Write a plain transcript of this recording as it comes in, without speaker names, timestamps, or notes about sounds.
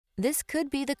This could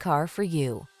be the car for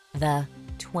you. The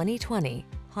 2020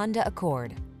 Honda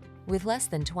Accord. With less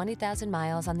than 20,000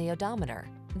 miles on the odometer,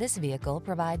 this vehicle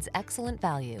provides excellent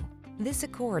value. This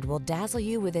Accord will dazzle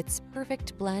you with its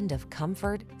perfect blend of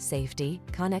comfort, safety,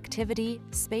 connectivity,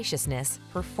 spaciousness,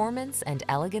 performance, and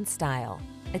elegant style.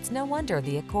 It's no wonder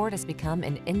the Accord has become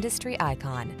an industry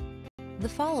icon. The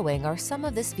following are some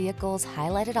of this vehicle's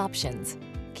highlighted options: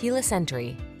 keyless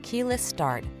entry, keyless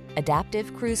start,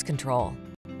 adaptive cruise control,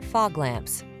 fog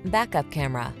lamps, backup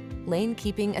camera, lane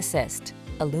keeping assist,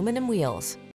 aluminum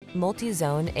wheels,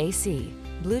 multi-zone AC,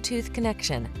 Bluetooth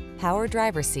connection, power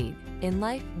driver seat. In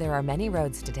life, there are many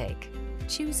roads to take.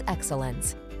 Choose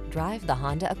excellence. Drive the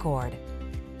Honda Accord.